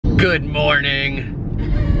Good morning.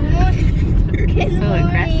 So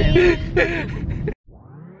aggressive.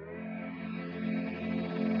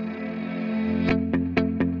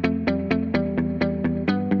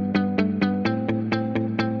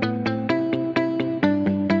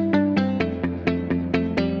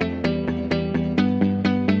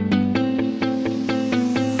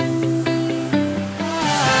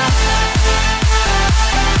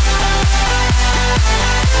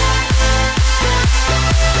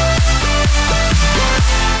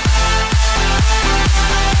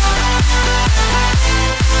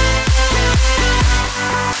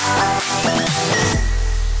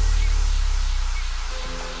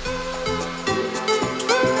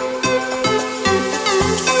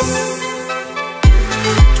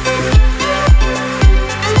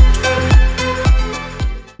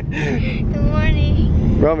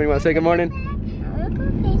 Roman, you want to say good morning? I want to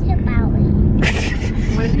go pizza gallery.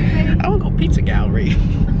 What did you say? I want to go pizza gallery.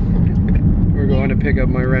 We're going to pick up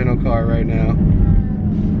my rental car right now.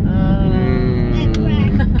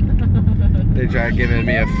 They tried giving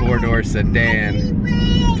me a 4-door sedan.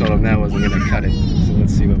 Told them that wasn't going to cut it. So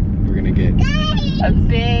let's see what we're going to get. A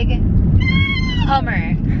big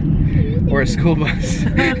Hummer. Or a school bus.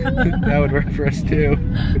 That would work for us too.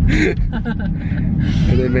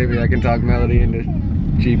 And then maybe I can talk Melody into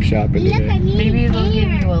Jeep shopping today. Maybe they'll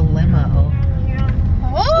give you a limo.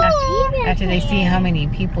 After they see how many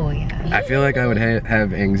people you have. I feel like I would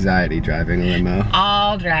have anxiety driving a limo.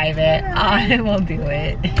 I'll drive it. I will do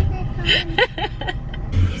it.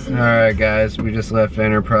 Alright guys, we just left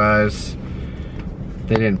Enterprise.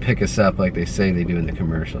 They didn't pick us up like they say they do in the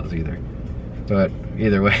commercials either. But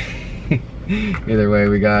either way,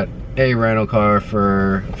 we got a rental car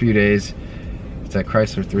for a few days. It's at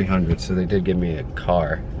Chrysler 300, so they did give me a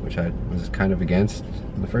car, which I was kind of against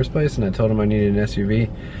in the first place, and I told them I needed an SUV.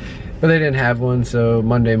 But they didn't have one, so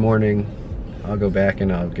Monday morning I'll go back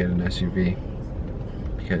and I'll get an SUV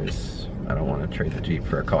because I don't want to trade the Jeep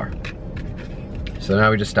for a car. So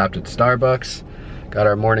now we just stopped at Starbucks, got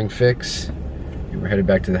our morning fix, and we're headed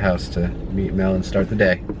back to the house to meet Mel and start the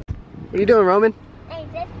day. What are you doing, Roman? Hey,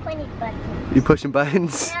 this pushing buttons. You pushing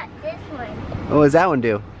buttons? Not this one. What does that one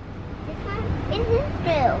do? This one isn't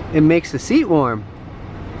blue. It makes the seat warm.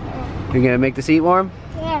 Yeah. You gonna make the seat warm?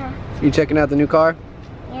 Yeah. You checking out the new car?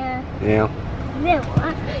 Yeah. Yeah. This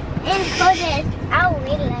one. And for this, I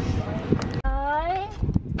really love one.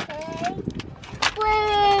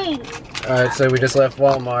 Wait. Alright, so we just left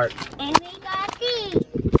Walmart. And we got these.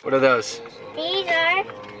 What are those? These are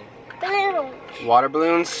balloons. Water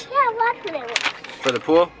balloons? Yeah, what balloons? For the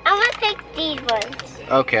pool? I want to pick these ones.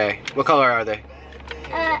 Okay. What color are they?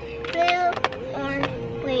 Blue, orange,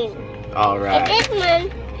 green. Alright. And this one,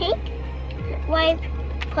 pink, white,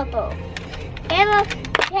 purple.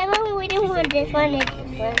 Kevin, we didn't want this one and this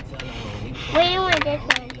one. We didn't want this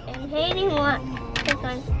one. And he didn't want this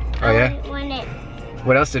one. Oh yeah? I want it.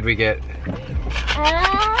 What else did we get?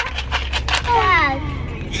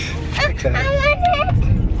 Tag. I want it.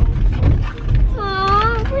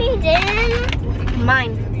 Oh, we didn't.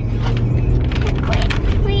 Mine.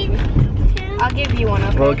 We I'll give you one,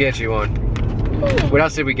 okay? We'll get you one. What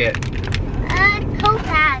else did we get? toe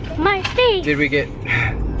tag. My face. Did we get...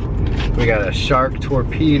 We got a shark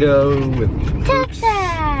torpedo with Tic hoops.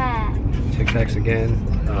 Tac. Tic Tacs again.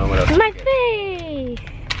 What else? My face.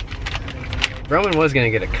 Roman was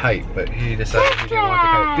gonna get a kite, but he decided he didn't want the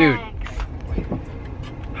kite.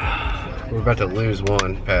 Dude, we're about to lose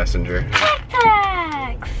one passenger. Tic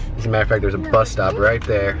Tacs. As a matter of fact, there's a bus stop right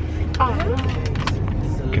there.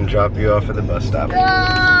 Can drop you off at the bus stop.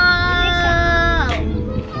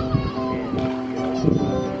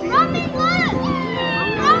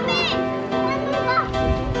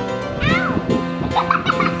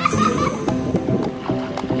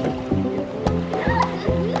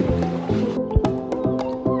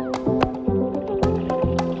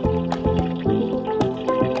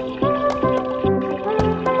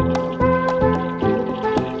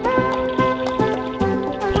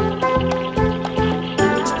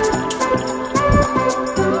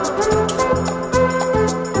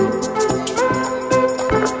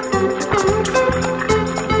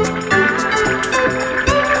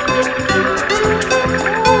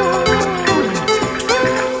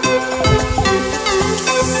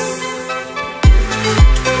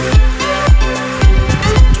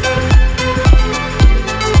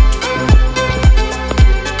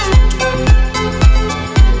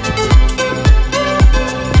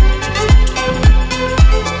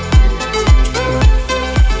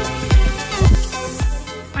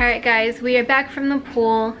 Alright guys, we are back from the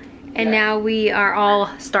pool And now we are all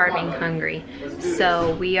starving hungry.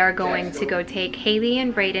 So we are going to go take Haley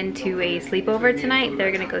and Brayden to a sleepover tonight.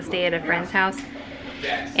 They're gonna go stay at a friend's house.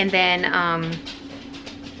 And then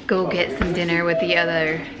go get some dinner with the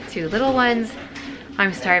other two little ones.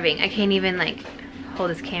 I'm starving. I can't even like hold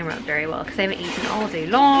this camera up very well because I haven't eaten all day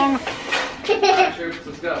long.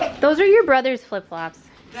 Let's go. Those are your brother's flip-flops.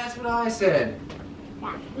 That's what I said.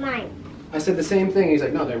 That's mine. I said the same thing. He's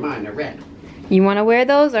like, no, they're mine. They're red. You want to wear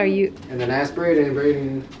those? Or are you? And then asked Brayden, and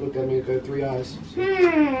Brayden looked at me with the 3 eyes.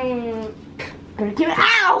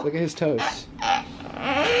 Ow! Look at his toes.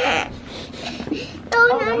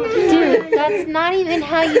 Dude, that's not even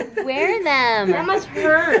how you wear them. That must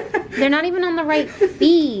hurt. They're not even on the right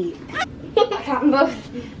feet.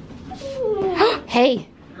 Hey,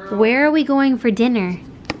 where are we going for dinner?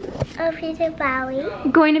 A pizza valley.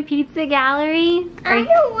 Going to Pizza Gallery? I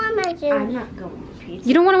don't want my shoes. I'm not going to pizza.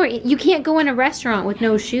 You don't want to wear. You can't go in a restaurant with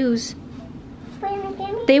no shoes.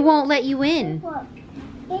 They won't let you in.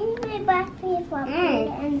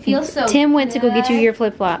 Feels so Tim went to go get you your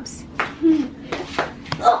flip flops.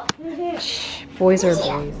 Boys are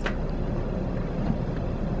boys.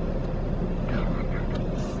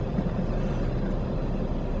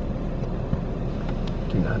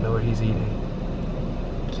 Do not know what he's eating.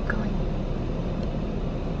 Keep going.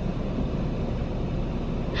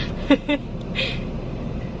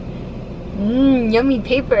 Yummy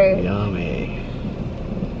paper. Yummy.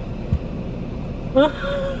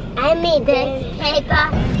 I made this paper.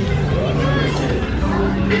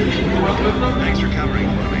 Thanks for covering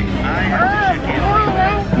for me.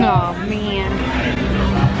 Oh man.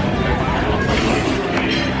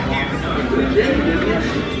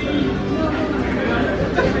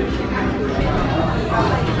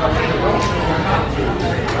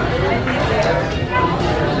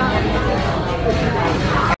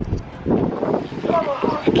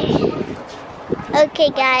 Okay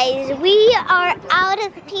guys, we are out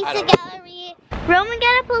of the Pizza Gallery. Roman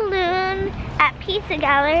got a balloon at Pizza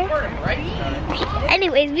Gallery.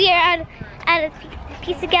 Anyways, we are out of the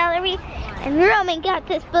Pizza Gallery and Roman got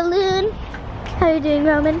this balloon. How are you doing,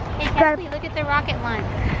 Roman? Hey, Cassie, look at the rocket launch.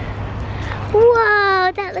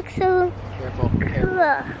 Whoa, that looks so Careful. cool.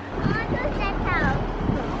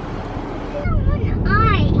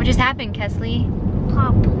 What just happened, Kesley?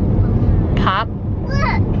 Pop. Pop?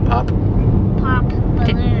 Look, Pop. pop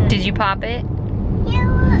balloon. Did you pop it? Yeah,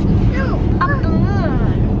 look. No, a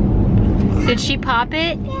balloon. Did she pop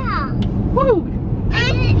it? Yeah. Woo! I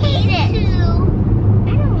hate it. I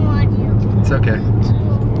don't want you. It's okay.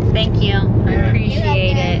 Thank you. I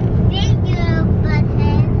appreciate it. Thank you,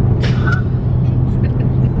 butthead.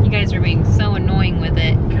 You guys are being so annoying with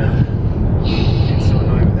it. It's so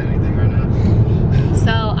annoying with anything right now.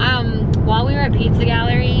 So, while we were at Pizza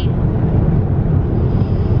Gallery,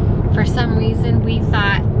 for some reason we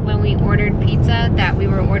thought when we ordered pizza that we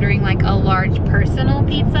were ordering like a large personal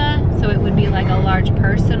pizza. So it would be like a large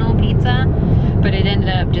personal pizza, but it ended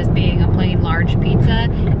up just being a plain large pizza.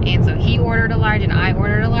 And so he ordered a large and I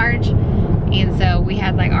ordered a large. And so we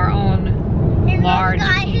had like our own large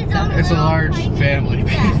pizza. It's a large family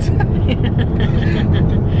pizza.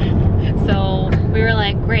 So we were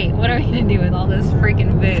like, great, what are we gonna do with all this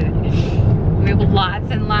freaking food? We have lots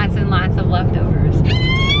and lots and lots of leftovers.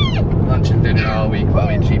 Lunch and dinner all week while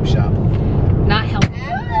we cheap shop. Not healthy.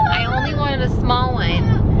 I only wanted a small one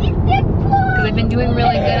because I've been doing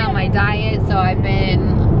really good on my diet. So I've been,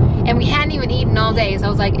 and we hadn't even eaten all day. So I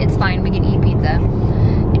was like, it's fine, we can eat pizza.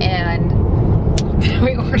 And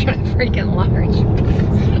we ordered a freaking large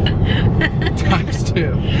Times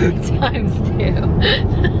 2. times 2.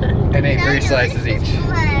 And ate 3 slices each.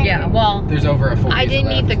 Yeah, well, There's over a full I piece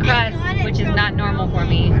didn't eat the left. crust, which is not normal for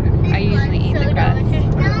me. I usually eat the crust.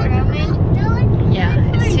 Yeah,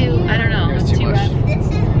 it's too, I don't know, It's it's too too much. rough. This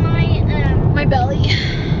is My belly.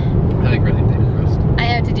 I like really thick crust. I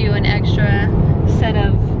have to do an extra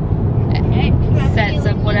sets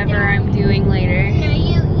of whatever I'm doing later.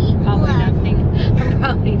 Probably nothing. I'm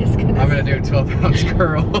probably just gonna. I'm gonna do 12-ounce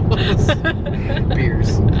curls.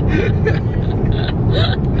 Beers.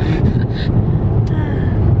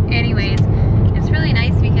 Anyways, it's really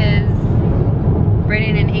nice because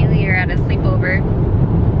Brayden and Haley are at a sleepover.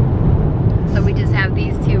 So we just have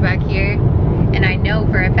these two back here. And I know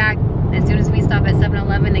for a fact, as soon as we stop at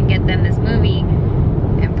 7-Eleven and get them this movie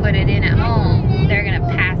and put it in at home, they're gonna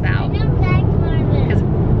pass out. Because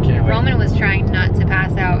Roman was trying not to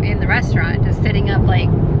pass out in the restaurant, just sitting up like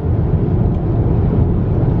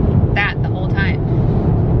that the whole time.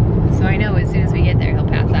 So I know as soon as we get there, he'll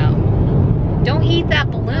pass out. Don't eat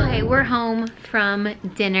that balloon. Okay, we're home from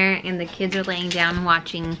dinner and the kids are laying down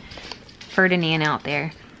watching Ferdinand out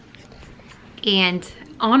there. And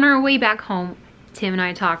on our way back home, Tim and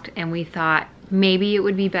I talked and we thought maybe it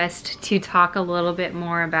would be best to talk a little bit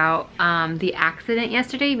more about the accident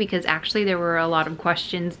yesterday, because actually there were a lot of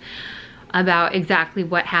questions about exactly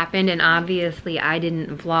what happened, and obviously I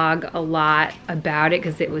didn't vlog a lot about it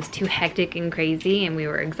because it was too hectic and crazy and we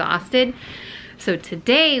were exhausted. So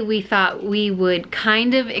today we thought we would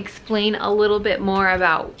kind of explain a little bit more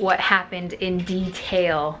about what happened in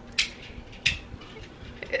detail.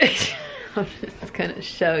 I'm just gonna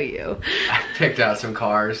show you. I picked out some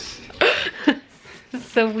cars.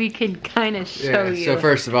 So we could kind of show you. So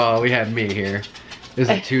first of all, we have me here. This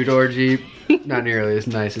is a two-door Jeep. Not nearly as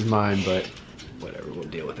nice as mine, but whatever, we'll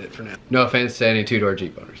deal with it for now. No offense to any two-door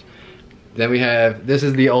Jeep owners. Then we have, this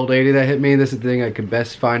is the old lady that hit me. This is the thing I could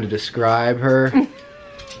best find to describe her.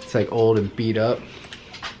 It's like old and beat up.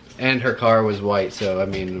 And her car was white, so I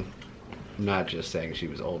mean, I'm not just saying she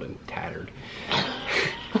was old and tattered.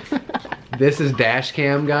 This is dash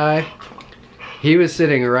cam guy. He was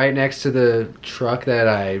sitting right next to the truck that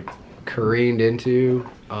I careened into.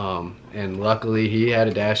 And luckily he had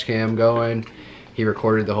a dash cam going. He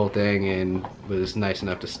recorded the whole thing and was nice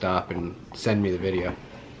enough to stop and send me the video.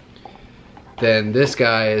 Then this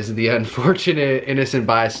guy is the unfortunate innocent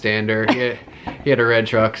bystander. He had a red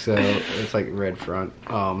truck, so it's like red front.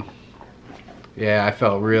 Yeah, I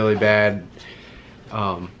felt really bad.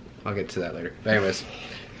 I'll get to that later. But anyways,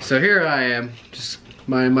 so here I am, just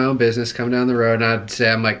minding my own business, coming down the road, and I'd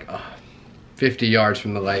say I'm like 50 yards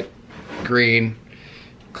from the light, green,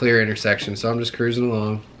 clear intersection. So I'm just cruising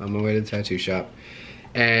along on my way to the tattoo shop,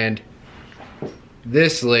 and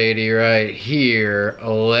this lady right here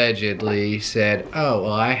allegedly said, "Oh,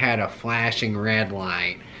 well, I had a flashing red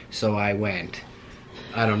light, so I went."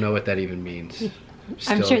 I don't know what that even means.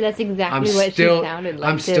 I'm sure that's exactly what she sounded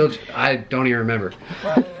like. I don't even remember.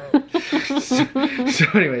 so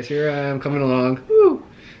anyways, here I am coming along. Woo,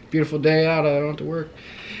 beautiful day out, I don't have to work.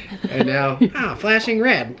 And now, flashing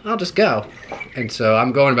red, I'll just go. And so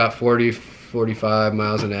I'm going about 40, 45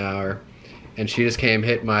 miles an hour. And she just came,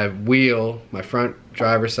 hit my wheel, my front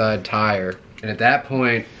driver's side tire. And at that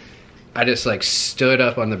point, I just like stood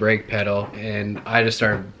up on the brake pedal and I just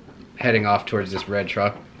started heading off towards this red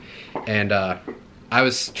truck. And I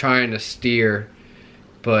was trying to steer,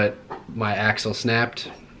 but my axle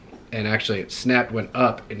snapped. And actually it snapped, went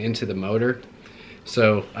up and into the motor.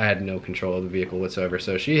 So I had no control of the vehicle whatsoever.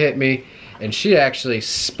 So she hit me and she actually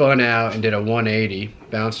spun out and did a 180,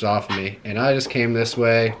 bounced off me. And I just came this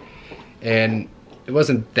way. And it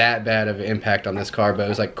wasn't that bad of an impact on this car, but it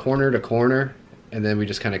was like corner to corner. And then we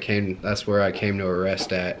just kind of came, that's where I came to a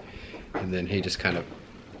rest at. And then he just kind of,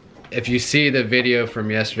 if you see the video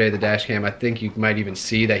from yesterday, the dash cam, I think you might even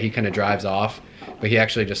see that he kind of drives off. But he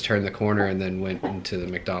actually just turned the corner and then went into the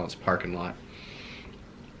McDonald's parking lot.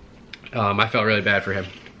 I felt really bad for him.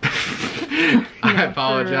 I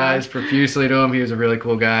apologize profusely to him. He was a really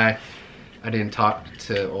cool guy. I didn't talk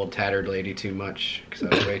to old tattered lady too much because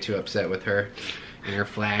I was way too upset with her and her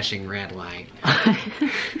flashing red light.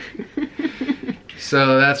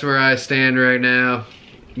 So that's where I stand right now.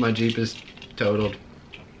 My Jeep is totaled.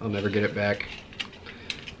 I'll never get it back.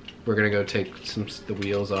 We're gonna go take the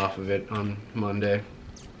wheels off of it on Monday,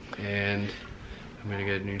 and I'm gonna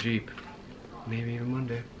get a new Jeep. Maybe even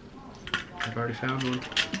Monday. I've already found one.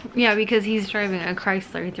 Yeah, because he's driving a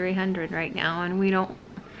Chrysler 300 right now, and we don't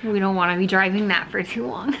want to be driving that for too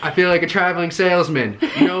long. I feel like a traveling salesman.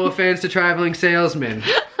 No offense to traveling salesmen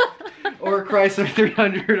or Chrysler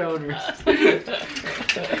 300 owners.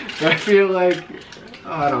 I feel like,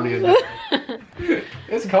 I don't even know.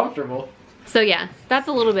 It's comfortable. So yeah, that's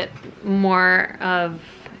a little bit more of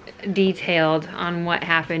detailed on what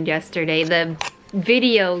happened yesterday. The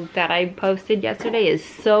video that I posted yesterday is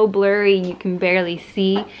so blurry you can barely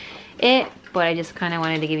see it, but I just kind of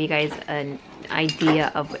wanted to give you guys an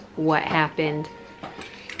idea of what happened.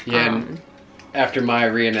 Yeah, and after my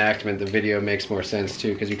reenactment, the video makes more sense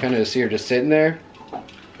too, because you kind of see her just sitting there,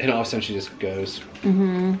 and all of a sudden she just goes.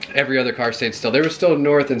 Every other car stayed still. There was still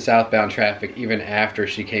north and southbound traffic even after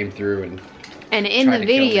she came through and in the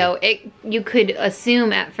video, you could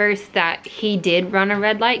assume at first that he did run a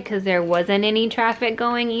red light because there wasn't any traffic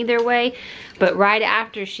going either way. But right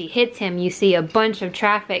after she hits him, you see a bunch of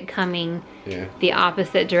traffic coming the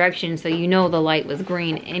opposite direction. So you know the light was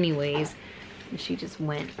green anyways. And she just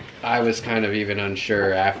went. I was kind of even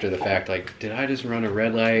unsure after the fact, like, did I just run a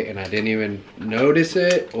red light and I didn't even notice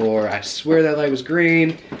it? Or I swear that light was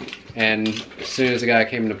green. And as soon as the guy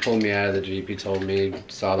came to pull me out of the Jeep, he told me,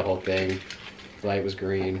 saw the whole thing. Light was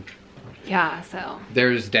green. Yeah, so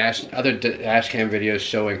there's other dash cam videos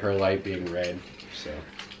showing her light being red. So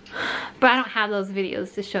But I don't have those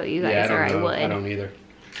videos to show you guys, Yeah, or I would. I don't either.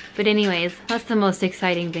 But anyways, that's the most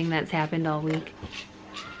exciting thing that's happened all week.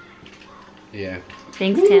 Yeah.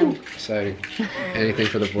 Thanks, Tim. Exciting. Anything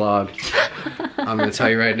for the vlog. I'm gonna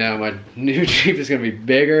tell you right now, my new Jeep is gonna be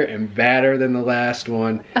bigger and badder than the last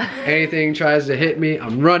one. Anything tries to hit me,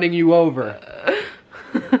 I'm running you over.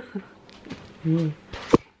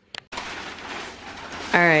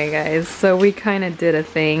 Alright guys, so we kind of did a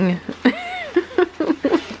thing.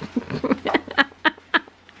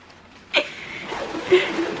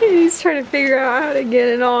 He's trying to figure out how to get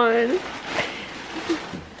it on.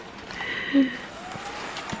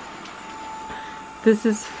 This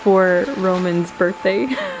is for Roman's birthday.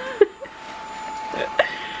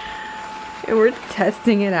 And we're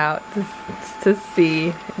testing it out to see.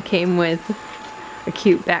 It came with a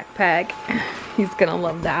cute backpack. He's gonna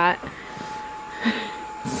love that.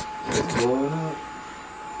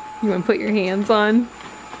 You wanna put your hands on?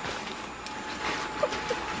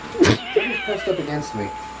 Pressed up against me.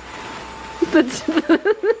 The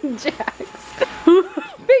jacks.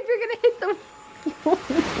 Babe, you're gonna hit them.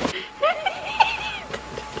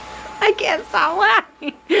 I can't stop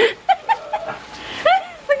laughing.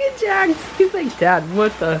 Look at Jax. He's like, Dad,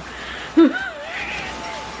 what the?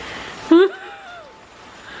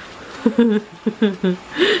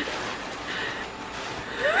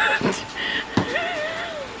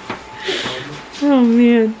 Oh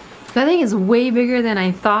man. That thing is way bigger than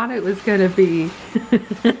I thought it was gonna be.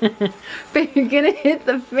 But you're gonna hit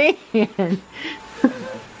the fan.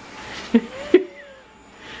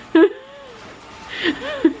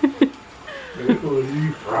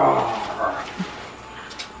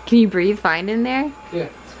 Can you breathe fine in there? Yeah,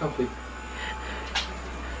 it's comfy.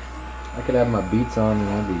 I could have my beats on and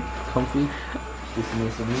I'd be comfy. Do some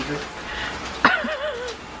music.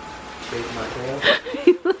 Shake my tail.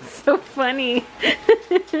 You look so funny.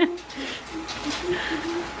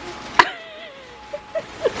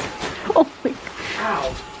 Oh my God.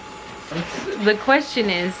 Ow. The question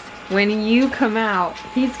is, when you come out,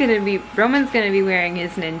 Roman's gonna be wearing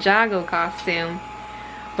his Ninjago costume,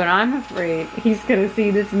 but I'm afraid he's gonna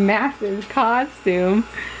see this massive costume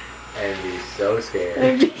And be so scared.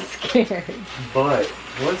 and be scared. But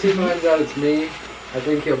once he finds out it's me, I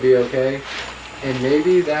think he'll be okay. And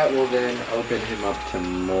maybe that will then open him up to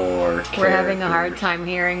more We're having a hard characters. time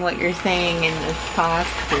hearing what you're saying in this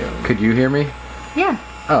costume. Could you hear me? Yeah.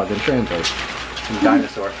 Oh, then translate. Some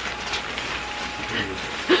dinosaur.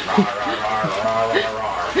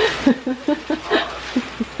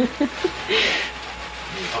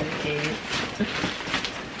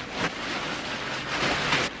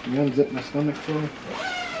 You unzip my stomach for me?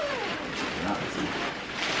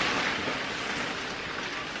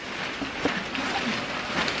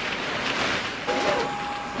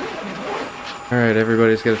 Alright,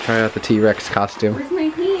 everybody's gonna try out the T-Rex costume. Where's my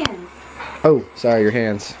hands? Oh, sorry, your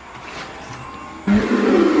hands.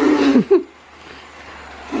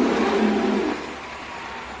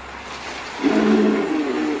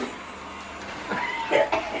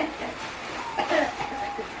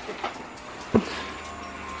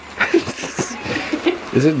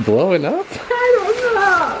 Is it blowing up? I don't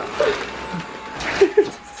know.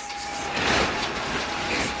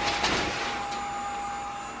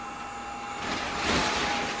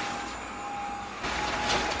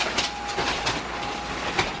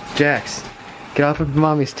 Jax, get off of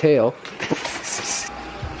mommy's tail.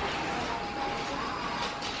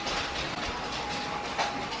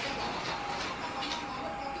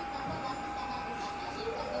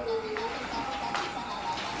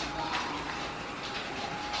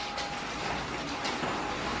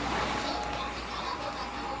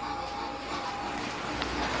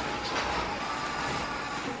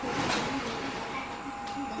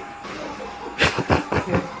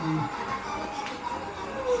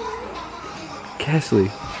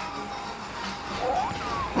 Kesley.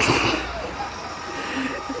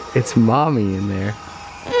 It's mommy in there.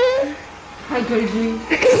 Hi, Casey.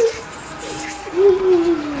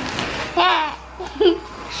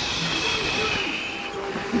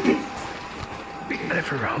 We got it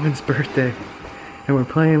for Roman's birthday, and we're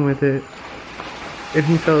playing with it. And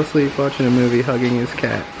he fell asleep watching a movie, hugging his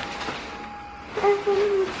cat.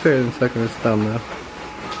 Better than sucking his thumb, though.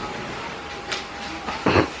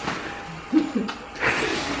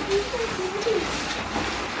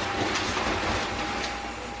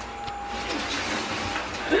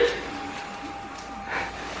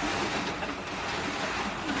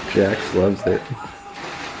 Jax loves it.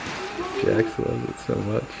 Jax loves it so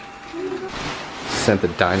much. Sent the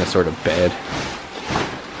dinosaur to bed.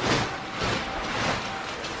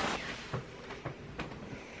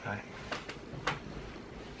 Hi.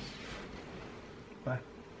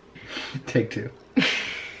 Take two.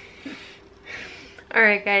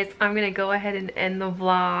 Alright guys, I'm gonna go ahead and end the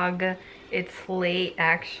vlog. It's late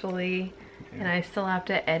actually, and I still have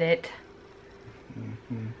to edit.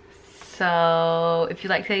 So if you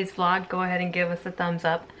like today's vlog, go ahead and give us a thumbs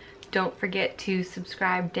up. Don't forget to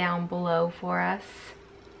subscribe down below for us.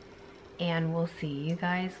 And we'll see you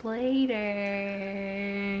guys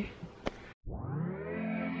later.